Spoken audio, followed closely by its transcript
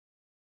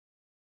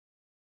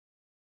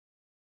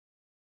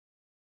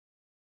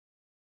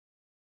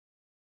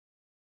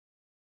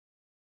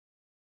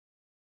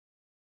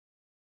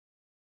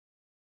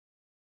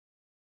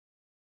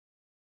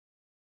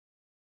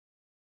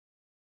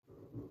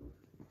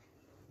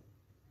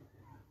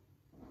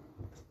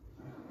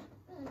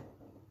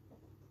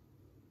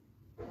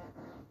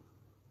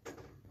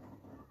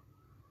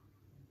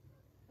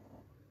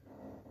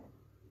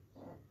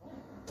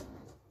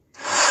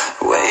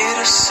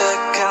a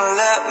second,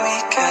 let me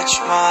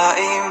catch my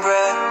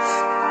breath.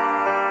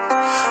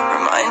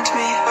 Remind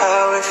me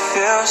how it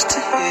feels to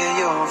hear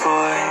your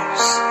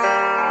voice.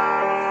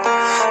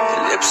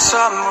 Your lips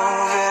are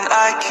moving,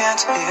 I can't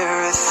hear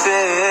a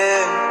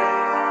thing.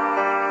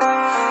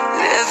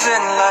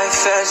 Living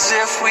life as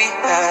if we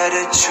had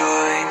a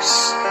choice.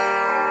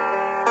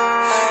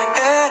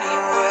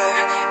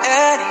 Anywhere,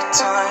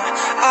 anytime,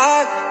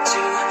 I would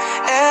do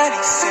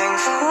anything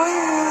for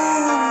you.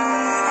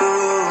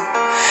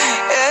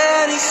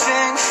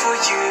 Anything for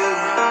you.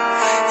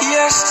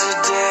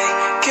 Yesterday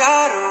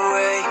got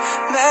away,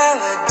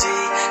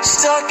 melody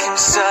stuck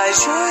inside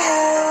your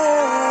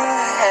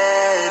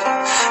head.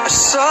 A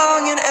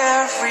song in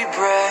every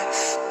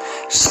breath.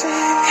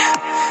 Sing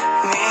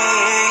me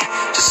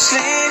to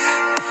sleep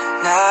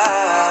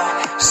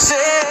now.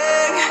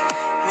 Sing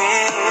me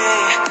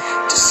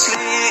to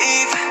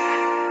sleep.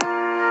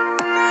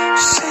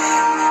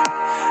 Sing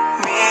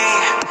me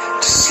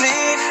to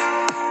sleep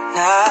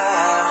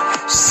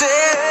now.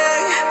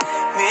 Sing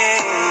me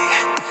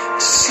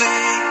to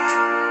sleep.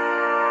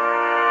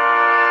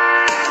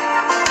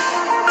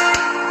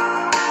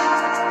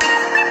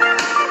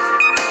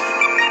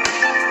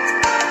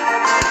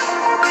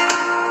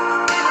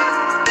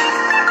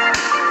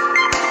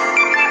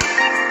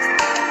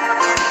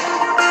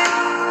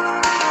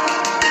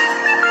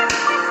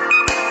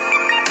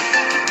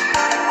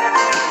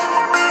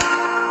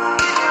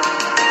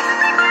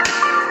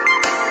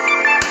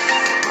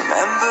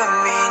 Remember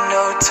me,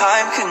 no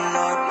time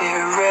cannot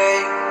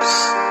erase.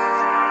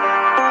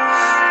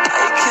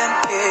 I can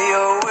hear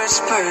your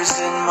whispers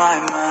in my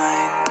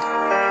mind.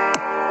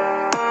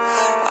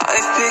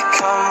 I've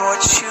become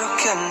what you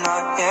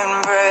cannot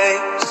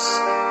embrace.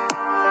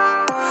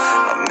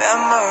 A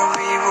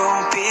memory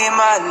won't be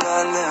my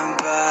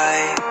lullaby.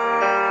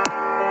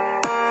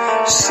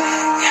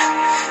 Sing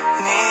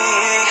me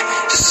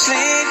to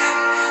sleep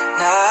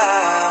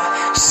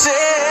now.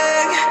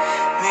 Sing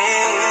me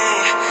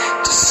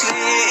to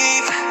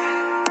sleep.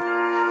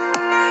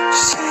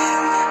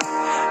 Sing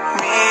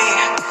me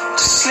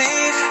to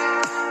sleep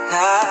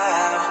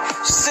now.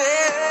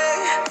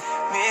 Sing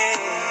me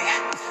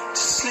to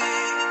sleep.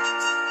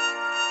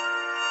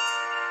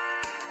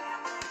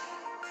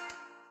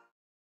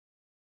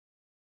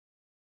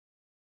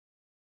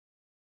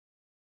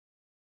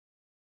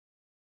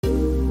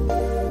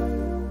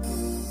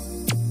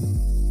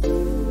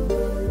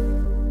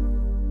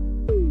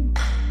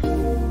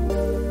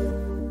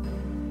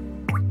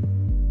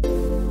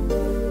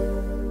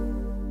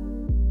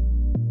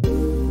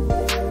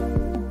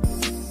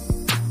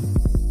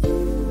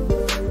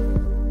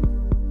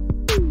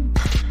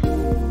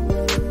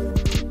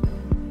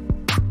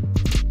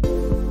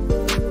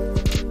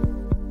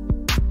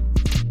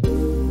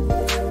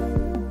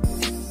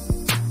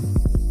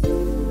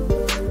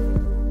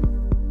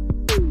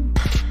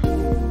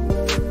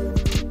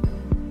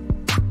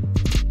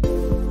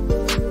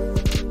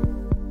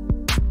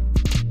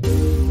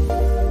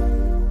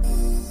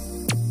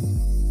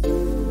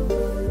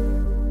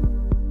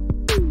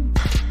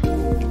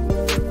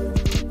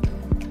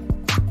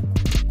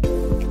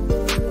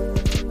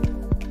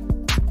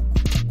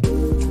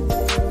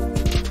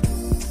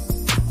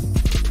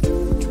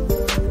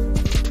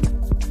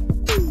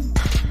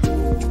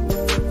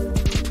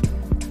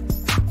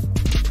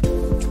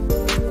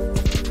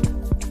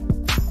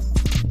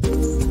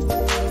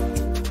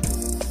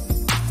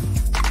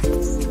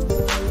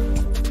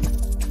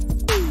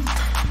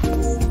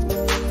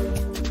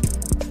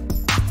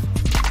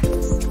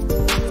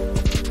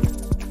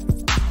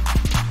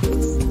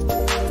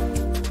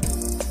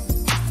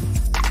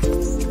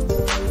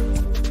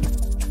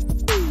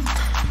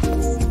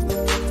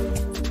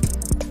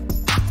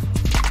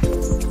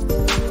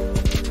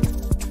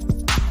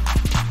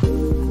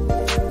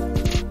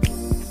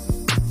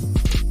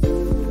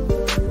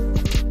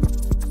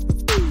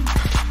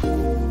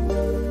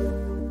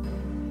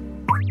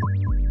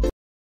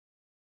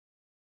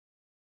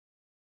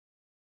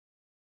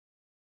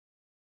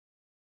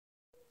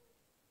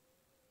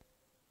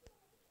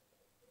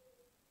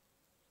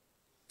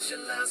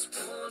 Your last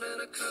one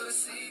and a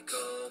courtesy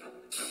call.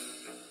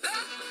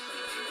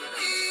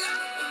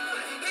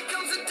 Here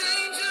comes the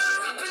danger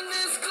up in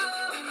this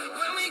club.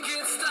 When we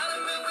get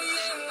started, man, we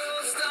ain't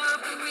gonna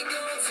stop. We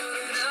gon' turn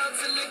it out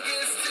till it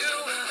gets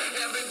too hot.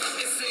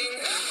 Everybody sing.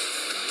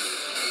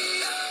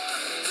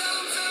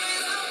 Tell 'em turn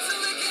it out till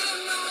they get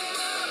no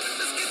more.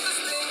 Let's get this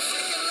thing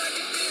shaking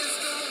like a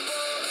disco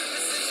ball.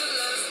 This is your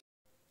last.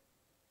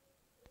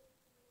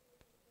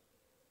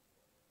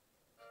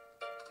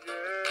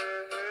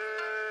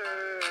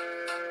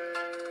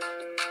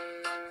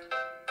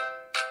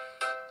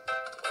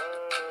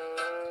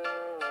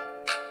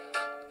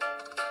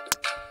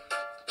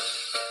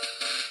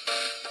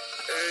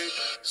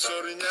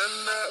 Sorry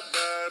nyanda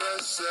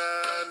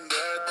barasan,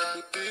 data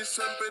putih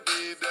sampai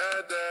di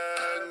dada.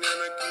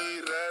 Ngana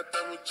kira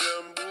tamu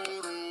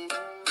cemburu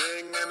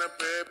dengan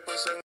apa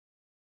pasang.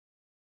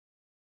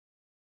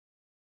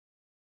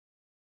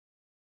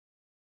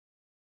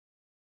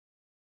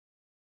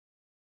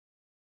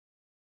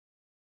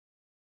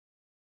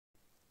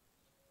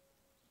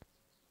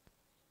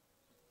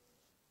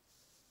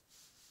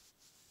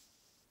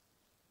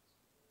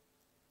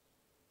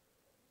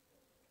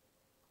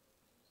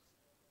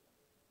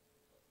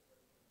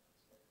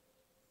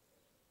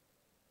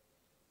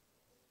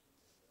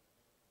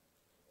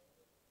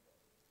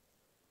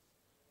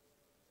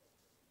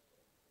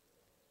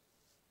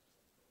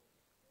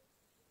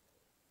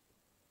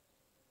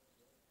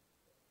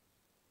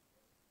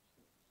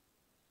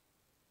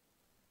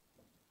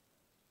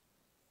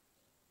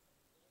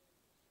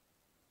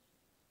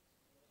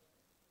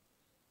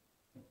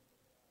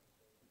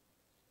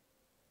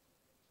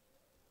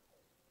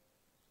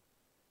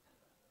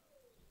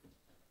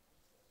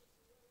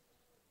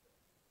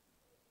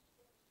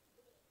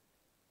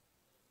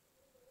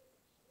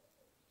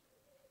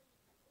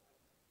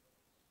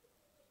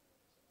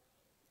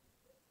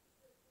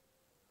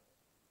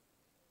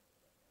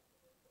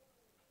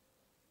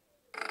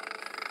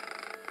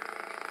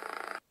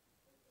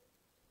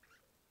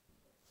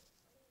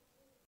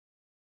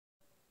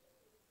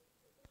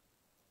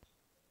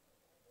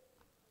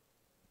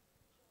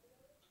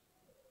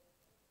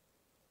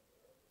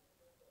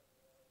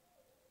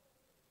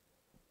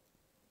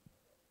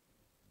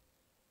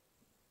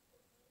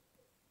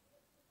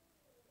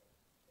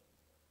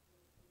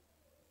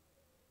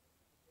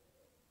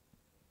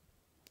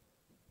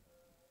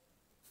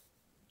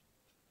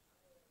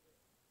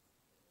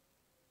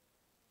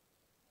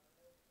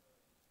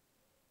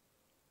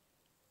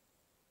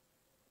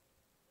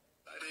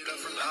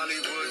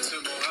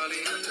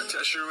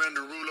 Usher and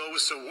Derulo,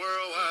 it's a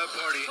worldwide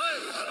party.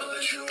 I know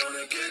that you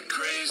wanna get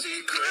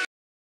crazy, crazy.